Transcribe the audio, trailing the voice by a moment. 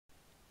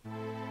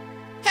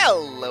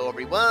Hello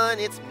everyone,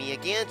 it's me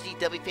again,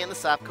 GW Fan the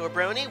Softcore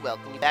Brony.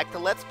 Welcome you back to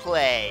Let's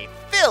Play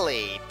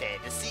Philly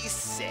Fantasy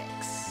 6.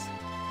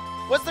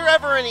 Was there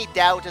ever any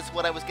doubt as to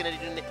what I was going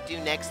to do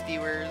next,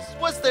 viewers?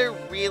 Was there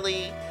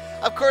really?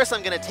 Of course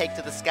I'm going to take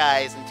to the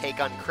skies and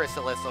take on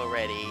Chrysalis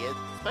already,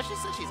 especially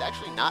since she's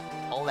actually not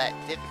all that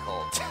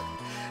difficult,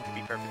 to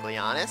be perfectly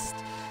honest.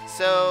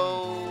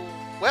 So,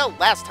 well,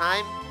 last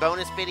time,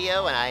 bonus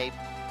video, and I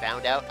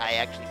found out I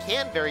actually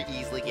can very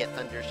easily get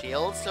Thunder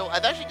Shields, so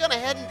I've actually gone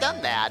ahead and done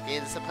that,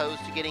 as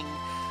opposed to getting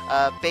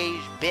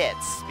beige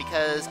bits,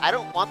 because I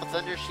don't want the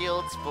Thunder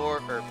Shields or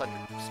Thunder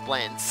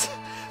Splints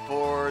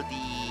for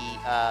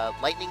the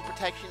lightning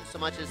protection so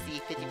much as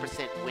the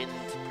 50% wind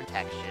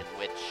protection,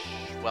 which,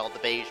 well, the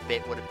beige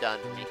bit would have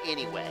done for me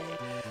anyway.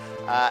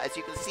 As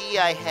you can see,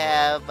 I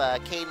have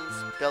Cadence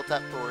built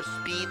up for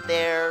speed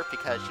there,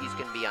 because she's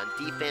going to be on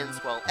defense,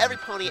 while every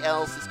pony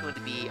else is going to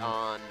be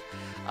on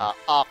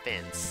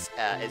offense,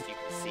 as you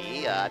can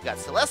see. I've got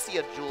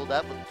Celestia jeweled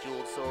up with the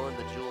jeweled sword,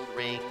 the jeweled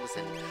rings,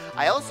 and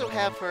I also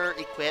have her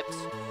equipped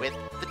with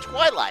the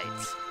Twilight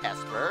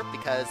Esper,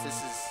 because this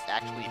is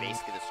actually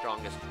basically the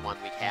strongest one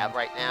we have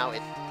right now.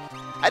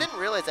 I didn't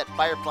realize that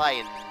Firefly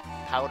and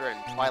Powder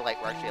and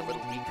Twilight were actually a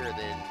little weaker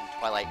than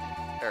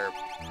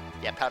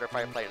Powder,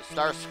 Firefly, and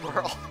Star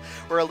Swirl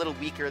were a little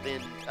weaker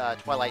than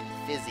Twilight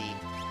and Fizzy,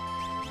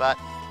 but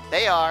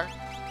they are.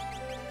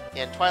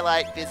 And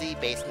Twilight, Fizzy,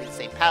 basically the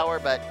same power,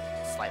 but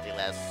slightly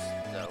less,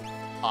 so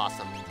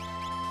awesome.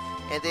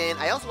 And then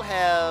I also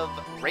have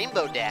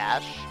Rainbow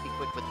Dash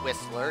equipped with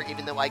Whistler,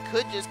 even though I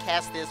could just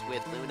cast this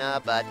with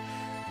Luna, but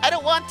I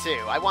don't want to.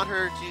 I want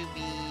her to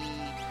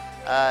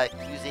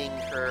be using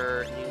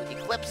her new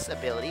Eclipse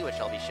ability, which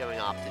I'll be showing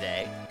off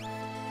today.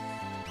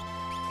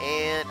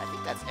 And I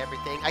think that's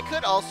everything. I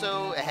could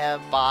also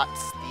have bought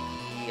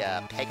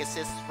the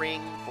Pegasus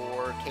ring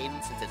for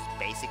Cadence, since it's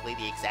basically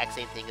the exact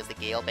same thing as the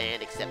Gale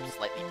Band, except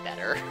slightly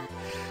better.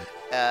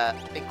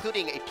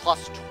 Including a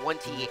plus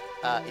 20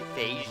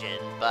 evasion,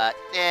 but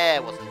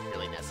it wasn't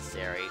really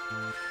necessary.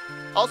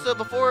 Also,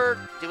 before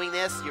doing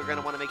this, you're going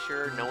to want to make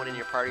sure no one in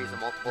your party is a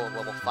multiple of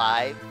level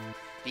 5,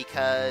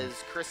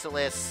 because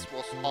Chrysalis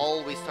will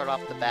always start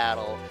off the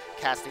battle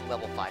casting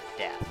level 5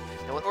 Death.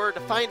 Now, in order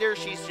to find her,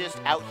 she's just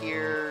out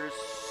here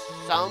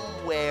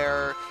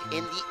somewhere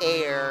in the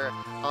air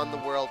on the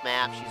world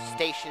map. She's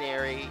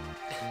stationary,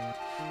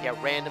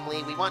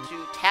 randomly. We want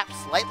to tap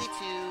slightly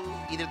to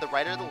either the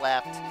right or the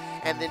left,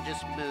 and then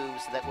just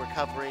move so that we're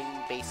covering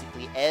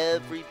basically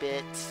every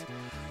bit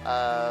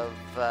of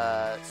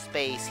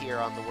space here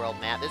on the world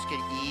map. This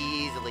could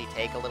easily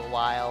take a little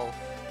while,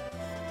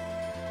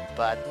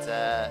 but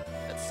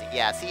let's see.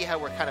 Yeah, see how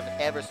we're kind of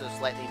ever so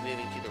slightly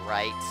moving to the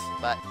right,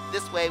 but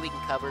this way we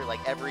can cover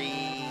like every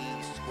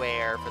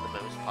square for the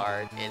most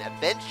part, and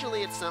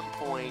eventually at some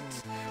point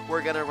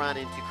we're gonna run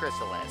into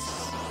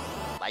Chrysalis.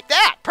 Like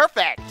that!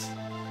 Perfect!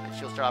 And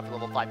she'll start off with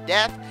level 5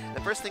 Death. The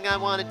first thing I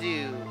want to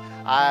do,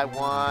 I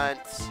want,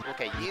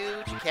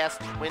 you to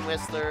cast Wind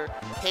Whistler,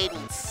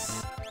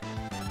 Cadence,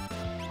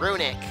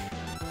 Runic.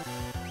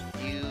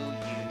 You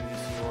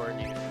use your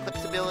new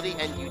Eclipse ability,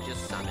 and you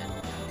just summon.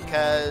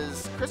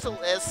 Because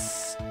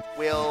Chrysalis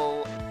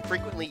will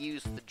frequently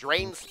use the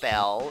Drain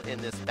spell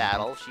in this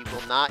battle. She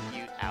will not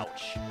use...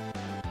 Ouch.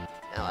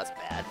 Oh, that's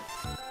bad.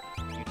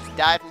 You just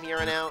die from here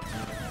on out,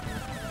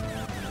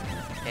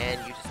 and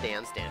you just stay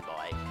on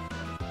standby.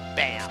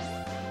 Bam!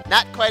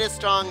 Not quite as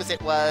strong as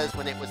it was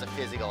when it was a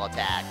physical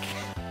attack,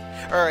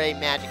 or a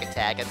magic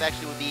attack. It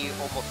actually would be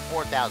almost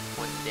 4,000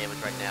 points of damage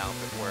right now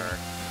if it were,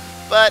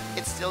 but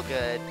it's still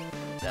good,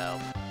 so...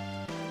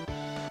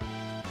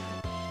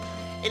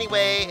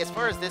 Anyway, as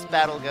far as this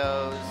battle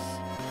goes...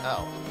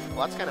 Oh,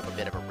 well, that's kind of a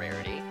bit of a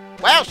rarity.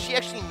 Wow, she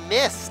actually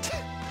missed!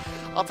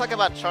 I'll talk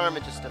about Charm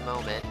in just a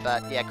moment,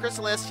 but yeah,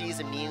 Chrysalis, she's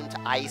immune to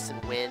ice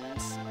and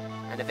winds,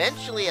 and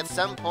eventually at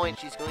some point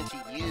she's going to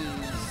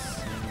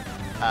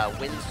use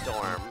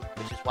Windstorm,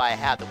 which is why I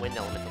have the Wind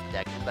Elemental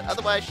protection, but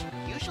otherwise she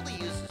usually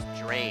uses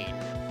Drain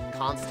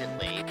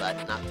constantly,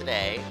 but not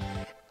today.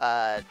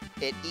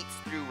 It eats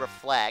through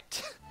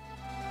Reflect,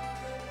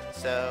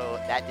 so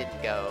that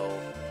didn't go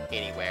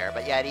anywhere,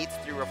 but yeah, it eats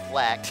through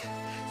Reflect,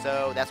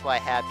 so that's why I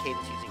have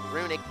Cadence using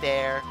Runic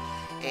there,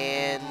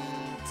 and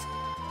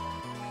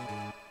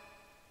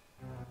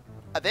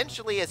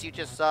eventually, as you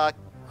just saw,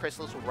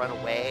 Chrysalis will run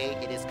away.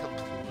 It is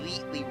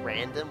completely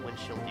random when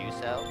she'll do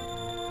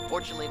so.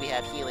 Fortunately, we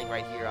have healing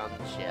right here on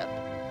the ship.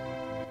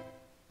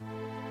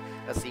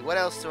 Let's see, what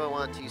else do I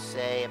want to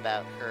say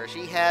about her?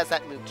 She has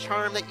that move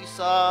Charm that you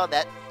saw.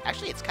 That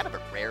actually, it's kind of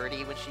a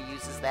rarity when she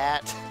uses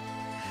that.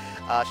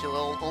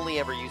 She'll only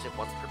ever use it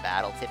once per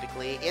battle,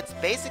 typically. It's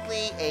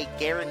basically a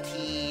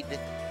guaranteed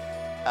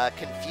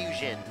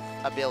confusion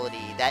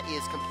ability that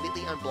is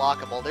completely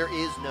unblockable. There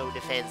is no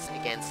defense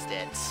against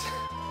it.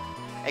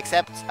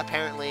 Except,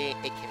 apparently,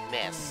 it can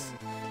miss.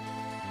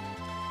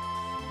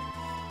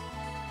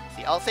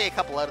 See, I'll say a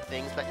couple other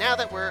things, but now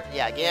that we're,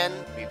 again,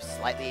 we've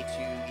slightly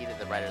to either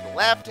the right or the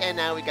left, and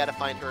now we gotta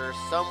find her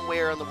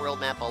somewhere on the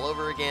world map all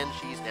over again.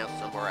 She's now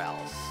somewhere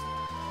else.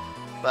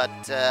 But,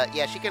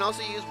 yeah, she can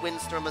also use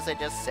Windstorm, as I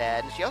just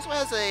said. And she also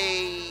has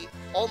a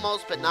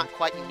almost but not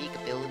quite unique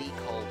ability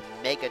called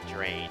Mega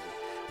Drain,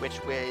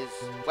 which was,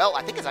 well,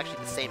 I think it's actually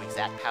the same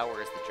exact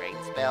power as the Drain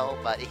spell,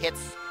 but it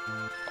hits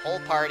the whole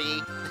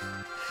party.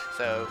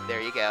 So, there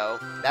you go.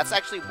 That's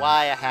actually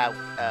why I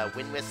have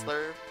Wind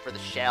Whistler for the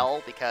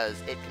shell, because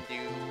it can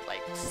do,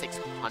 like,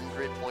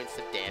 600 points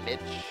of damage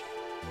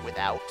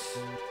without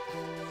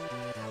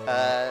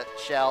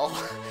shell.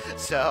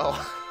 So,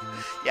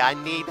 yeah, I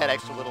need that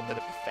extra little bit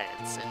of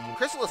defense. And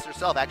Chrysalis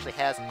herself actually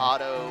has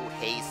auto,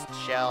 haste,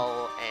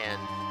 shell,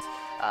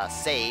 and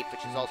save,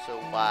 which is also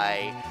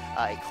why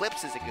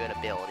Eclipse is a good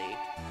ability.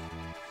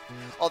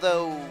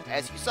 Although,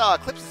 as you saw,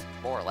 Eclipse is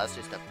more or less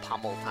just a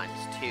pummel times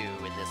 2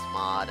 in this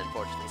mod,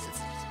 unfortunately, since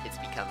it's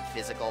become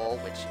physical,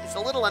 which is a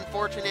little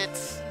unfortunate,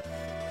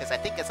 because I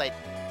think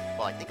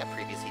I think I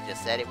previously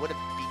just said it would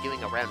be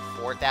doing around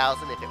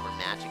 4,000 if it were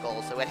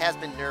magical, so it has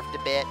been nerfed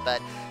a bit,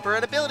 but for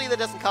an ability that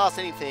doesn't cost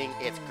anything,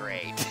 it's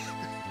great.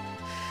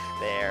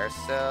 There,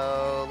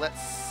 so let's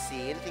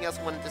see, anything else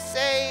I wanted to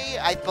say?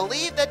 I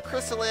believe that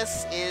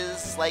Chrysalis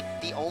is,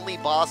 like, the only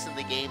boss in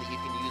the game that you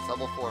can use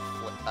level 4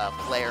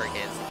 Flare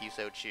against if you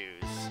so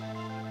choose.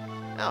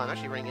 Oh, I'm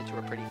actually running into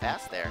her pretty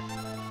fast there.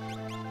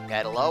 Yeah,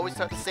 it'll always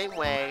start the same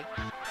way.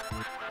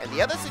 And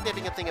the other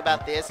significant thing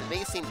about this, it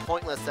may seem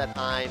pointless that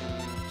I'm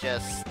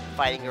just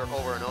fighting her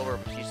over and over,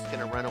 but she's just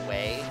gonna run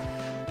away.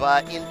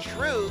 But in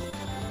truth,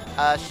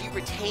 she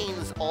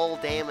retains all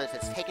damage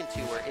that's taken to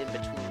her in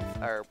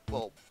between, or,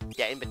 well,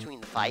 yeah, in between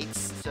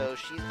fights. So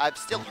I've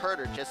still hurt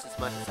her just as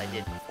much as I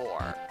did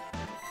before.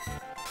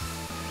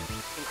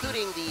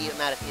 Including the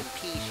amount of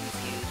MP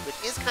she's used, which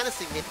is kind of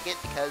significant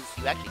because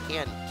you actually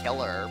can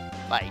kill her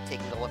by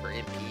taking all of her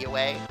MP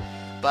away.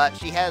 But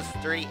she has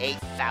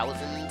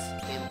 38,000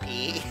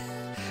 MP,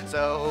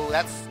 so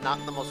that's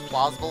not the most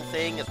plausible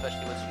thing,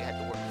 especially once you had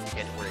to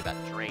worry about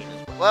drain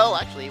as well. Well,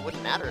 actually, it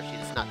wouldn't matter if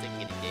she's not taking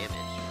any damage.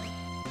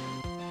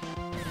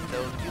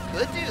 So you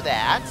could do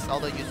that,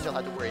 although you still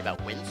have to worry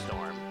about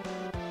Windstorm.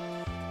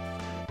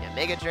 Yeah,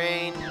 Mega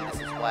Drain,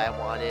 this is why I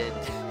wanted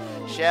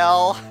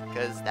Shell,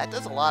 because that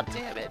does a lot of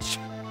damage.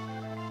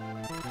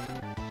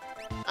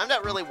 I'm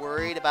not really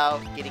worried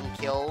about getting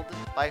killed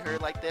by her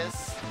like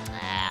this.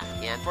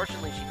 Yeah,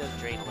 unfortunately she does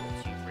drain a little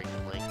too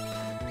frequently.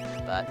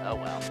 But, oh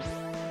well.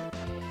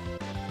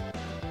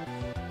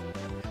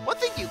 One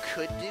thing you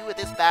could do with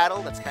this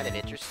battle that's kind of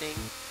interesting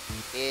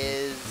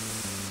is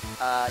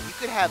you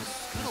could have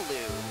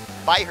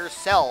Scootaloo by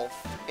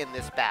herself in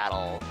this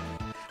battle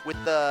with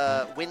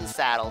the Wind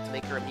Saddle to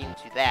make her immune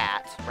to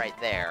that right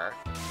there.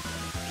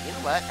 You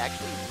know what?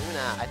 Actually,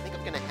 Luna, I think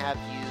I'm going to have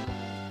you...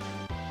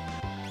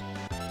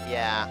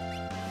 Yeah,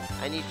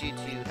 I need you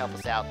to help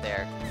us out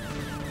there.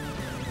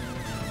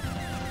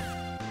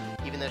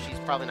 Even though she's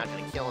probably not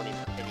going to kill any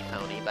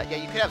pony. But yeah,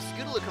 you could have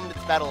Scootaloo come into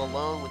this battle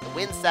alone with the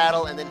Wind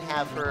Saddle, and then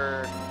have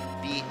her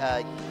be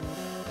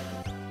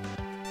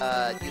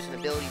use an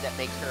ability that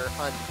makes her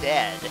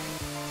undead.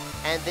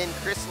 And then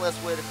Chrysalis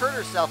would hurt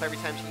herself every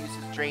time she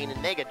uses Drain and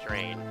Mega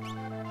Drain.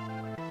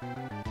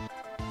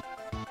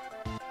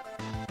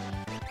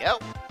 There you go.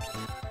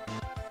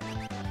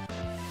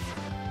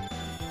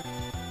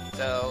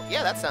 So,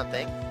 yeah, that's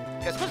something.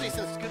 Especially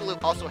since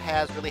Scootaloo also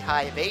has really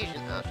high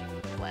evasion. Oh,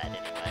 she fled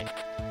anyway.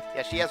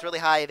 Yeah, she has really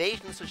high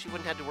evasion, so she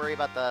wouldn't have to worry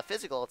about the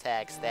physical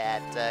attacks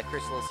that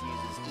Chrysalis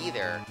uses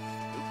either.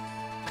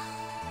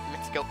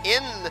 Let's go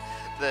in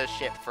the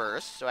ship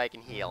first, so I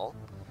can heal.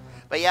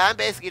 But yeah, I'm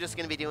basically just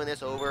going to be doing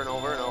this over and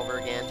over and over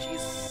again.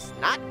 She's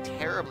not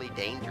terribly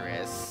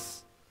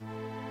dangerous.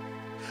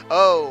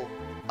 Oh,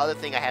 other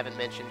thing I haven't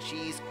mentioned,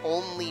 she's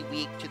only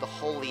weak to the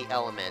holy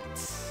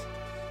elements.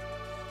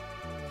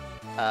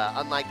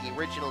 Unlike the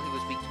original, who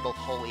was weak to both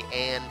holy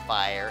and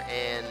fire.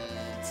 And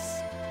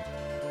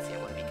let's see, I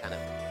want to be kind of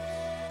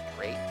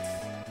straight,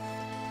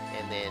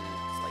 and then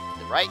slightly to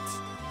the right.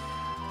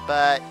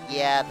 But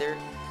yeah,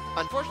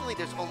 unfortunately,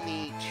 there's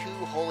only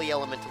 2 holy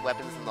elemental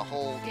weapons in the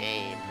whole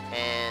game,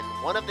 and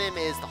one of them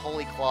is the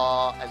Holy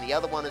Claw, and the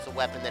other one is a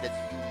weapon that is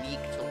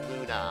unique to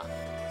Luna.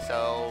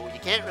 So you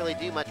can't really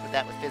do much with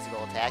that with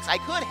physical attacks. I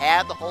could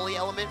have the Holy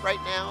Element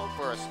right now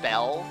for a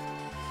spell.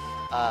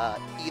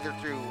 Either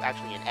through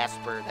actually an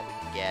Esper that we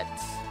can get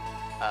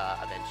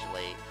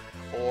eventually,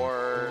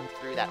 or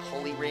through that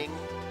Holy Ring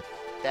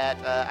that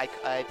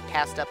I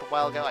passed up a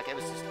while ago. Like I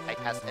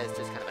passed as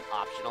just kind of an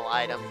optional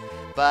item.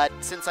 But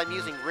since I'm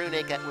using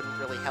Runic, that wouldn't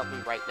really help me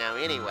right now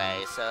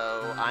anyway.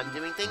 So I'm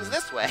doing things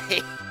this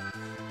way.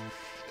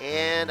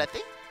 And I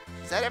think,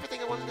 is that everything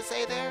I wanted to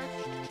say there?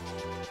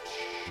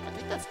 I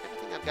think that's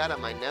everything I've got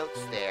on my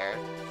notes there.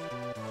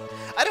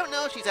 I don't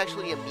know if she's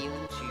actually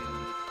immune to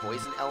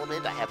poison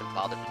element. I haven't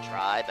bothered to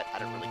try, but I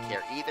don't really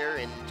care either.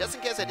 And just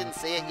in case I didn't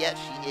say it yet,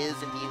 she is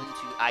immune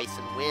to ice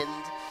and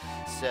wind.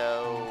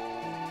 So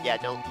yeah,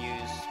 don't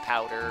use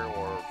powder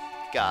or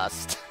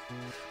gust.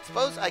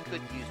 Suppose I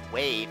could use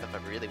wave if I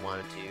really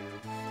wanted to,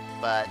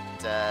 but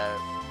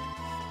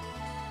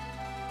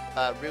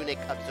Runic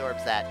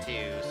absorbs that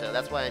too. So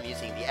that's why I'm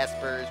using the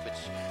Espers,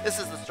 which this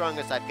is the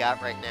strongest I've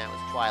got right now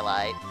is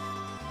Twilight.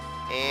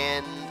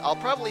 And I'll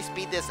probably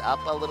speed this up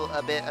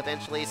a bit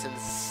eventually,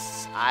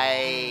 since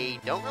I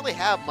don't really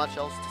have much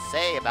else to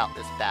say about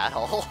this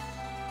battle.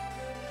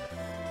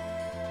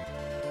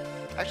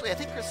 Actually, I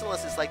think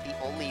Chrysalis is like the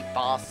only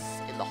boss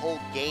in the whole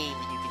game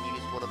that you can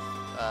use one of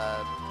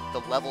the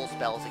level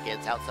spells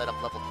against outside of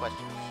level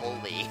question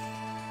Holy.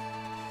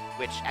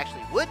 Which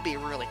actually would be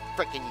really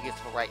freaking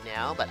useful right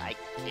now, but I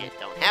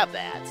don't have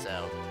that,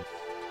 so...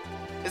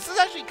 This is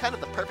actually kind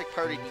of the perfect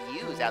party to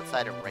use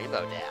outside of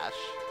Rainbow Dash.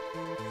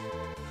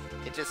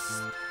 It just,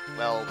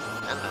 well,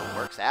 I don't know,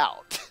 works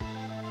out.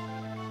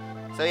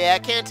 So yeah,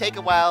 it can take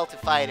a while to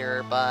fight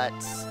her, but...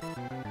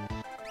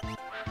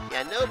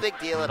 yeah, no big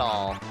deal at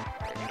all.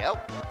 There we go.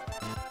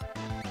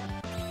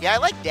 Yeah, I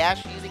like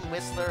Dash using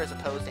Whistler as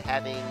opposed to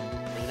having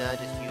Luna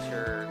just use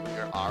her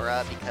Lunar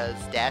Aura, because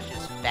Dash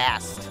is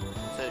fast,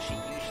 so she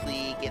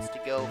usually gets to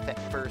go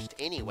first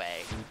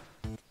anyway.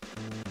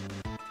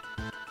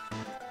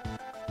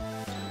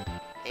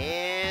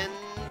 And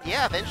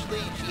yeah, eventually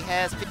she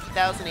has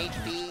 50,000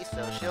 HP,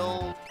 so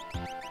she'll,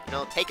 you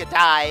know, take a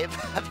dive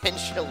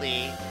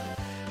eventually.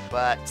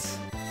 But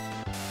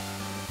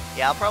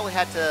yeah, I'll probably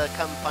have to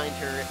come find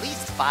her at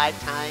least 5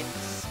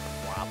 times,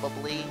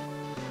 probably.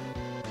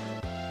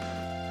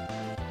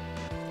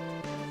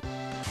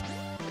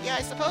 But yeah,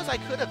 I suppose I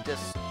could have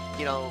just,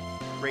 you know,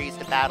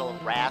 raised a Battle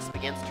of Rasp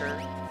against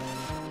her,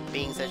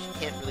 being that she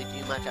can't really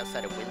do much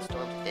outside of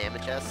Windstorm to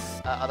damage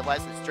us.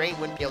 Otherwise, the Strain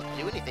wouldn't be able to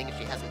do anything if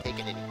she hasn't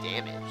taken any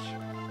damage.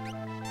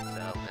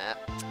 So,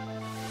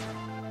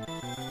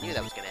 knew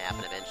that was going to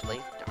happen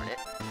eventually. Darn it.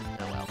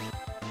 Oh well.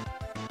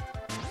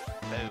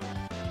 Boom.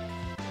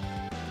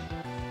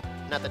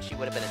 Not that she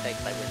would have been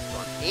affected by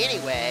Windstorm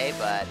anyway,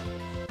 but...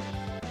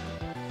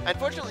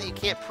 unfortunately, you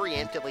can't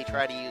preemptively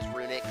try to use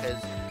Runic,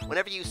 because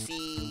whenever you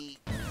see,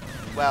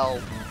 well,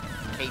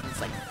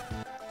 Cadence, like,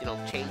 you know,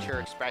 change her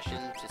expression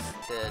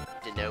to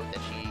denote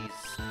that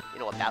she's, you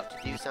know, about to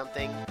do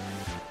something,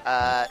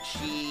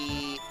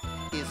 she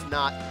is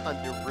not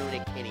under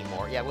Runic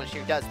anymore. Yeah, when she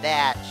does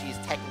that, she's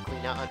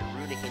technically not under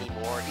Runic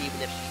anymore,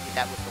 even if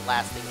that was the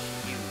last thing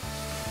she used.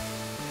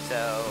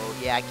 So,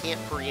 yeah, I can't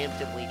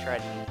preemptively try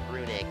to use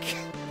Runic,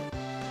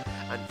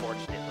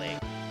 unfortunately.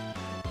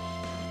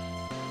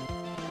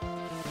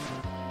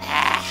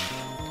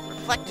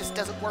 Reflect just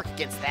doesn't work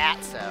against that,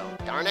 so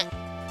darn it.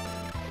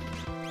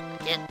 I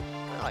can't...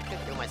 well, I could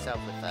heal myself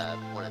with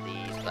one of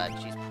these, but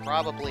she's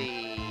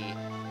probably...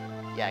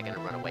 yeah, gonna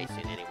run away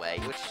soon anyway,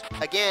 which,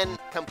 again,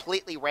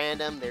 completely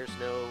random. There's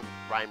no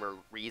rhyme or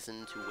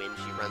reason to when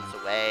she runs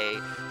away.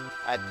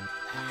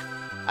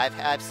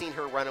 I've seen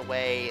her run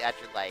away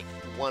after, like,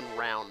 1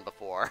 round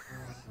before.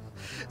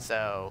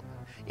 So,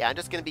 yeah, I'm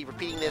just gonna be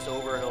repeating this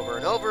over and over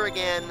and over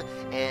again,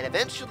 and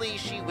eventually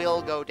she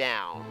will go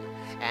down.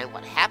 And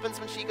what happens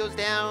when she goes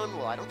down?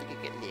 Well, I don't think you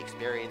get any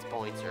experience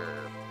points or...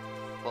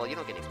 well, you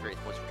don't get experience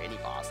points for any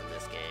boss in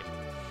this game.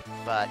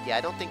 But, yeah,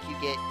 I don't think you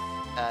get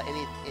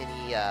any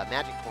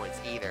magic points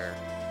either.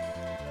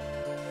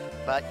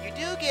 But you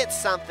do get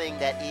something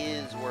that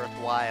is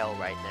worthwhile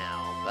right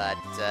now. But,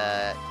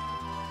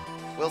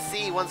 we'll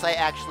see once I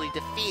actually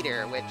defeat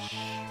her, which,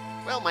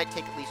 well, might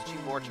take at least 2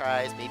 more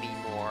tries, maybe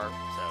more.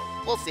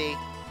 So, we'll see.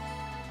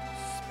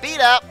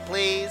 Speed up,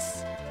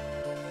 please!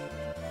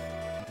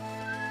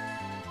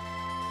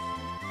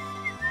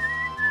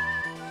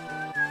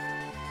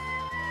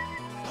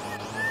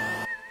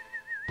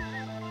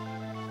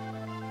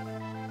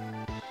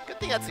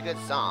 That's a good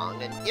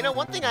song. And, you know,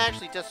 one thing I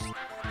actually just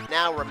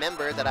now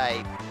remember that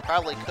I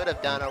probably could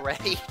have done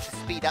already to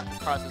speed up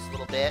the process a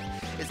little bit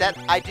is that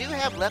I do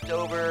have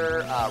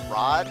leftover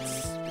rods,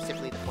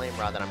 specifically the flame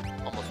rod that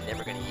I'm almost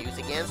never going to use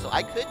again, so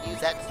I could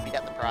use that to speed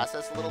up the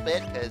process a little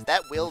bit, because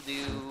that will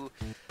do,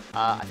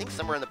 I think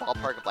somewhere in the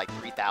ballpark of like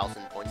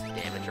 3,000 points of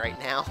damage right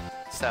now.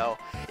 So,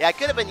 yeah, I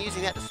could have been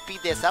using that to speed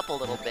this up a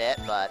little bit,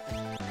 but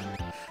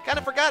kind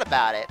of forgot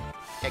about it.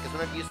 Yeah, because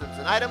when I'm using them as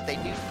an item, they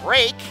do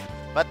break,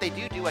 but they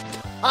do a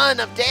ton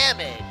of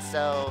damage,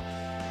 so...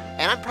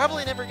 and I'm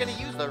probably never going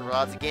to use those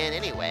rods again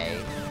anyway.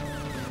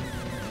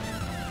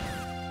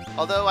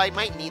 Although I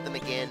might need them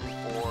again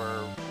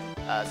for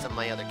some of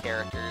my other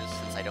characters,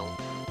 since I don't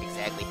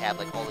exactly have,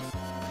 like, all this...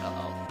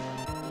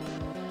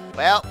 uh-oh.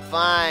 Well,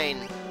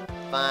 fine.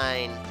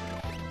 Fine.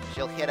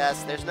 She'll hit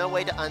us. There's no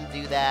way to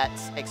undo that,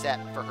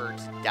 except for her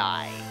to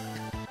die.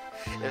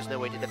 There's no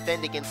way to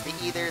defend against it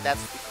either.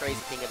 That's the crazy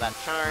thing about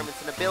Charm.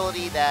 It's an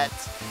ability that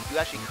you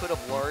actually could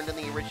have learned in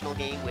the original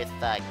game with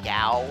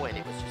Gao, and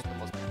it was just the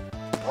most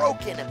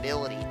broken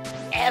ability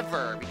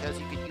ever, because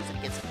you could use it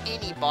against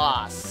any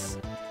boss.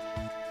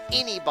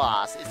 Any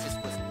boss. It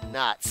just was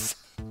nuts.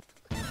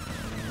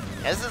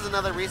 Yeah, this is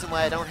another reason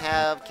why I don't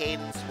have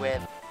Cadence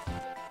with,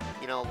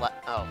 you know,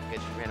 oh,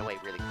 good, she ran away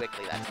really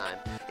quickly that time.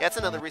 Yeah, that's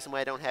another reason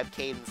why I don't have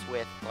Cadence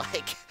with,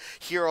 like,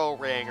 Hero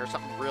Ring or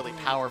something really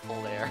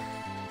powerful there.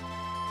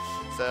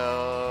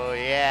 So,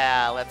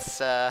 yeah, let's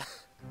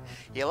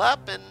heal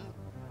up and,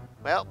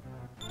 well,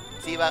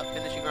 see about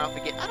finishing her off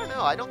again. I don't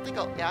know, I don't think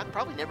I'm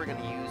probably never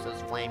going to use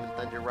those Flame and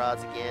Thunder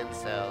Rods again,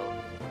 so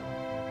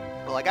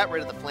Well, I got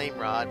rid of the Flame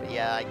Rod, but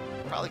yeah, I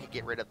probably could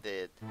get rid of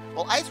the...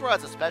 Well, Ice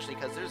Rods especially,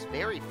 because there's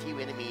very few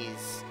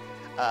enemies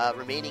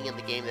remaining in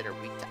the game that are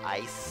weak to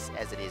ice,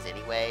 as it is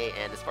anyway.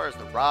 And as far as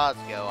the rods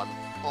go, I'm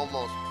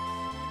almost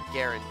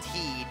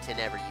guaranteed to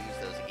never use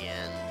those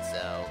again,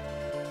 so...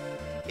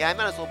 Yeah, I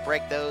might as well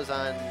break those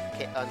on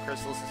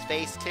Chrysalis's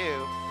face,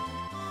 too.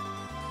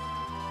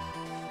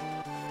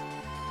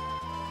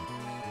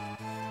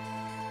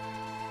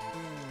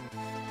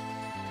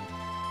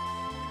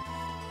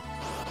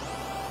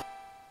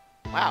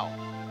 Wow,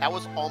 that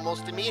was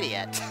almost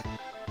immediate.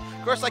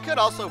 Of course, I could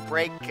also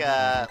break,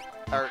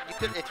 or you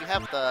could, if you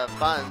have the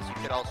funds, you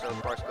could also, of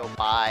course, go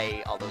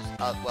buy all those,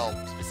 well,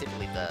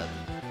 specifically the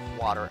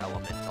water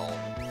elemental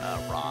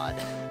rod,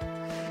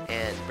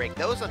 and break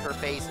those on her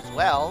face as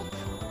well.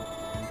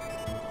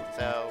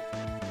 So,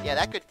 yeah,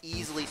 that could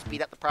easily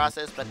speed up the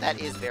process, but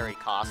that is very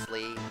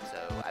costly,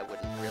 so I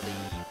wouldn't really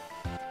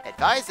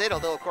advise it,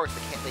 although, of course,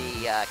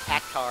 the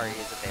Cactar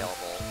is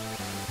available.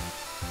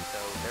 So,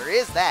 there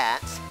is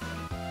that.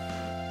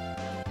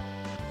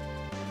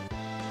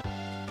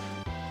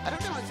 I don't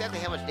know exactly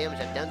how much damage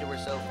I've done to her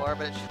so far,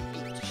 but it shouldn't be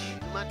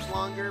too much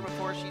longer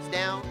before she's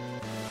down.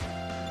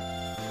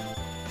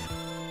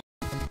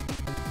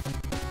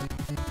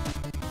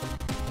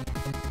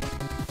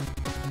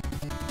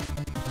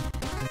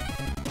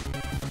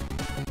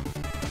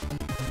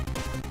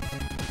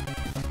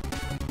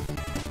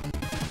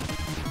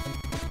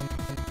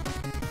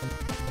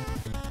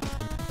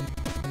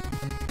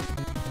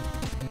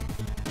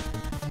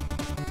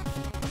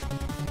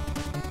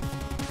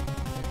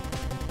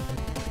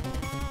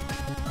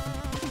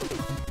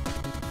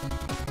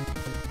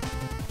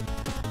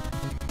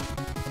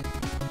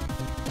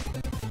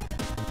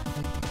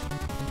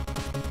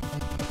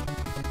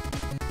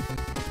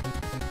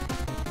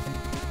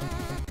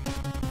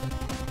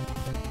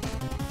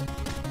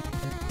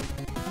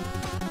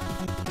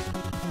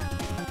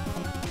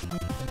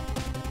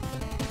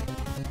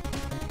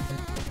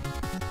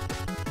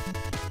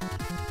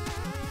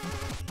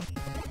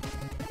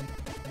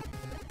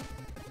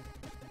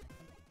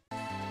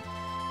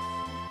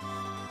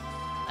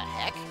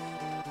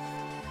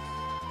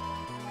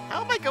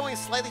 How am I going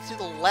slightly to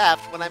the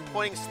left when I'm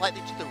pointing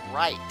slightly to the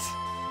right?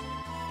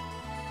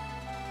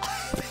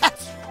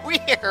 That's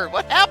weird!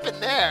 What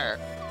happened there?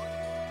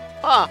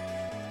 Huh.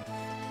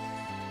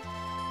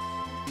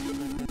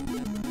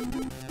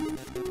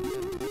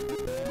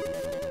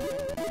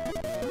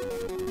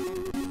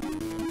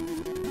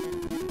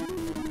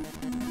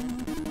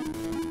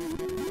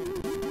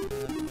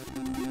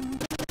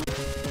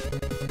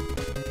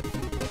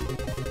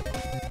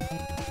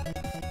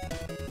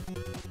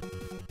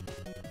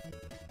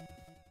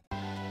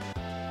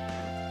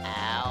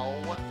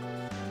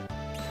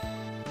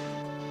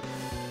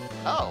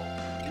 Oh,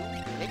 you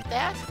picked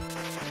that?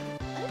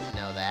 I didn't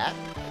know that.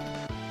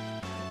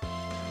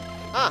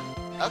 Huh,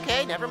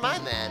 okay, never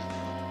mind then.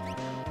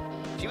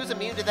 She was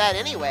immune to that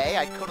anyway,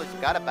 I totally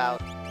forgot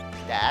about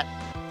that.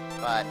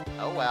 But,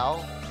 oh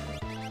well.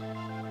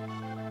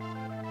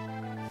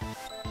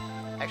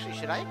 Actually,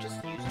 should I have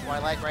just used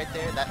Twilight right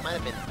there? That might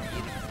have been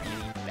really,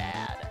 really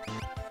bad.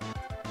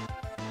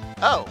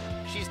 Oh,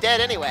 she's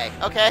dead anyway,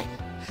 okay.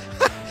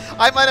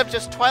 I might have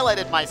just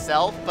Twilighted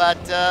myself, but,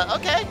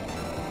 okay.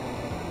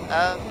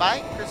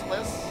 Bye,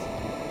 Chrysalis.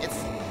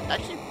 It's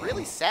actually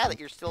really sad that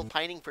you're still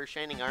pining for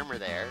shining armor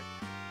there.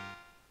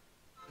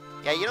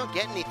 Yeah, you don't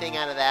get anything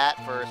out of that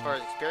for as far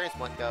as experience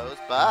point goes,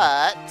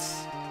 but...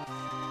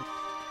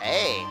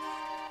 Hey!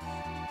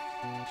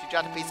 She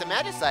dropped a piece of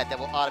Magicite that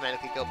will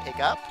automatically go pick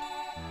up.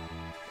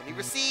 And you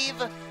receive...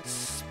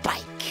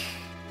 Spike!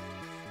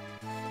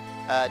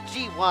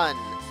 G1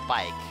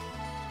 Spike,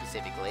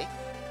 specifically.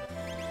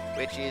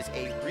 Which is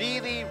a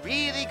really,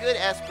 really good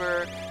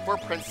Esper for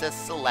Princess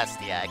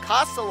Celestia. It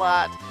costs a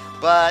lot,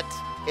 but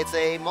it's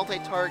a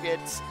multi-target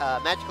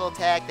magical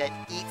attack that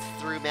eats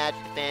through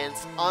magic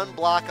defense,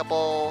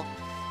 unblockable.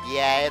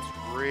 Yeah, it's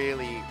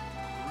really,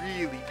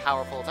 really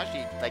powerful. It's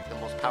actually like the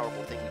most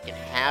powerful thing we can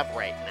have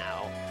right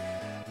now.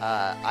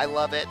 I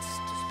love it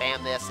to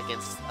spam this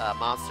against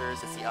monsters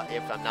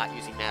if I'm not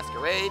using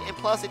Masquerade, and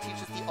plus it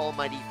teaches the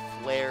almighty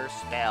Flare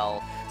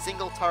spell.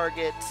 Single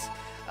target,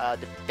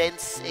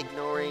 defense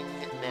ignoring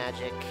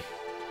magic.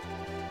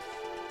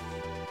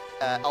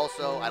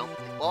 Also, I don't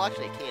think, well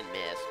actually it can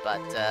miss,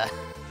 but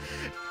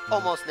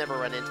almost never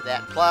run into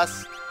that.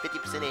 Plus,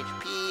 50%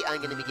 HP, I'm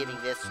going to be giving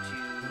this to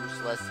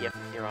Celestia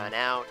from here on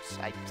out.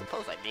 I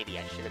suppose maybe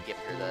I should have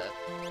given her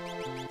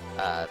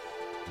the,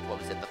 what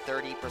was it, the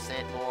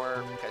 30%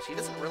 more, because she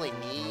doesn't really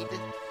need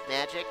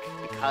magic,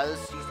 because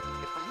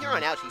from here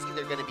on out she's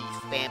either going to be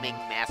spamming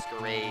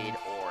Masquerade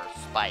or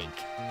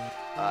Spike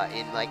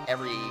in like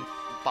every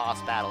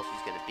boss battle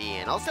she's going to be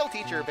in. I'll still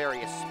teach her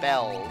various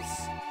spells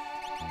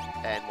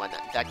and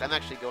whatnot. In fact, I'm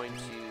actually going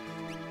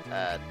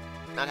to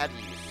not have you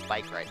use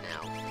Spike right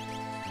now,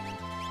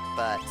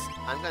 but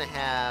I'm going to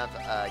have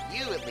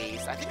you at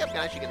least. I think I'm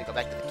actually going to go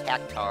back to the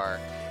Cactar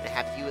and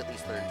have you at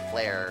least learn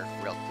Flare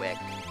real quick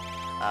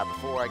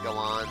before I go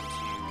on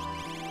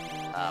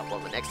to well,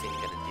 the next thing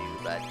I'm going to do.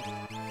 But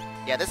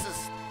Yeah, this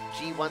is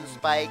G1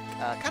 Spike,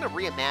 kind of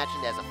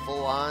reimagined as a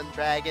full-on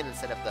dragon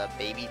instead of the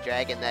baby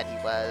dragon that he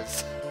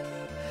was.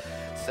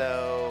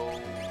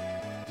 So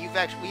we've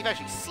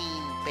actually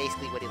seen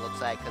basically what he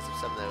looks like because of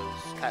some of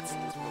those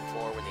cutscenes from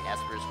before when the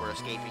Espers were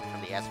escaping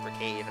from the Esper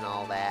Cave and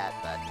all that,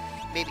 but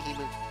maybe he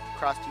moved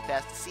across too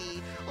fast to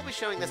see. We'll be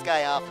showing this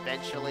guy off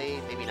eventually,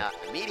 maybe not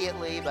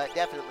immediately, but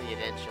definitely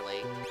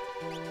eventually.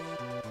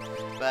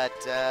 But,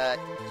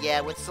 yeah,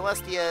 with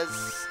Celestia's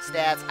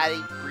stats, I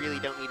really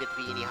don't need it to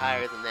be any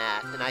higher than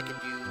that, and I can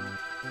do,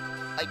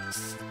 like,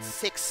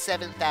 6,000 to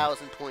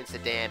 7,000 points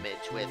of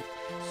damage with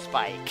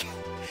Spike.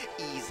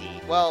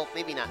 Easy. Well,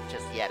 maybe not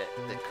just yet at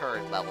the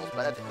current levels,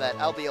 but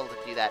I'll be able to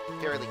do that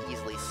fairly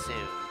easily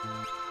soon.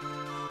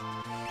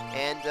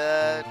 And,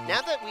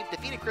 now that we've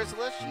defeated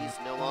Chrysalis, she's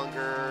no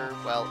longer,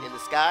 well, in the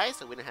sky,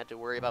 so we don't have to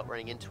worry about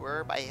running into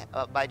her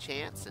by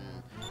chance, and...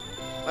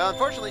 Well,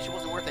 unfortunately, she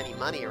wasn't worth any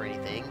money or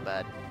anything,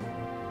 but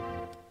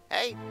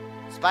hey,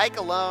 Spike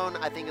alone,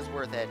 I think, is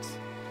worth it.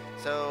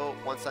 So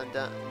once I'm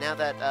done, now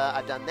that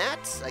I've done that,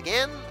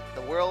 again,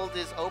 the world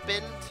is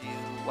open to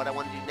what I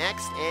want to do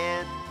next,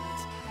 and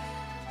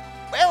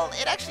well,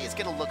 it actually is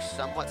going to look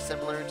somewhat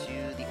similar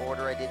to the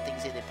order I did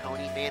things in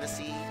Pony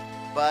Fantasy,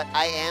 but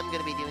I am going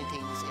to be doing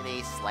things in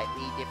a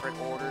slightly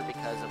different order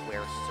because of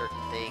where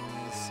certain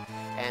things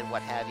and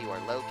what have you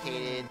are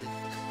located.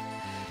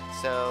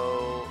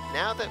 So,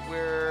 now that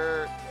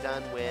we're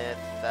done with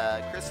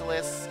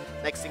Chrysalis,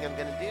 next thing I'm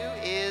going to do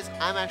is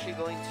I'm actually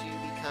going to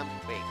become...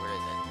 Wait, where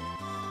is it?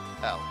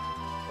 Oh,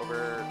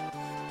 over...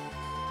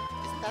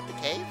 Isn't that the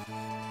cave?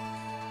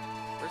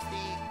 Where's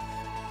the...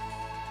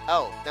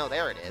 Oh, no,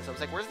 there it is. I was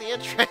like, where's the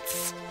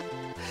entrance?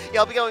 Yeah,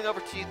 I'll be going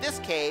over to this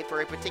cave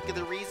for a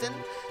particular reason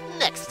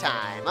next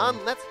time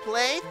on Let's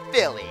Play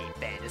Philly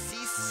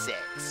Fantasy VI.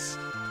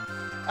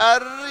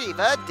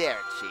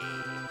 Arrivederci.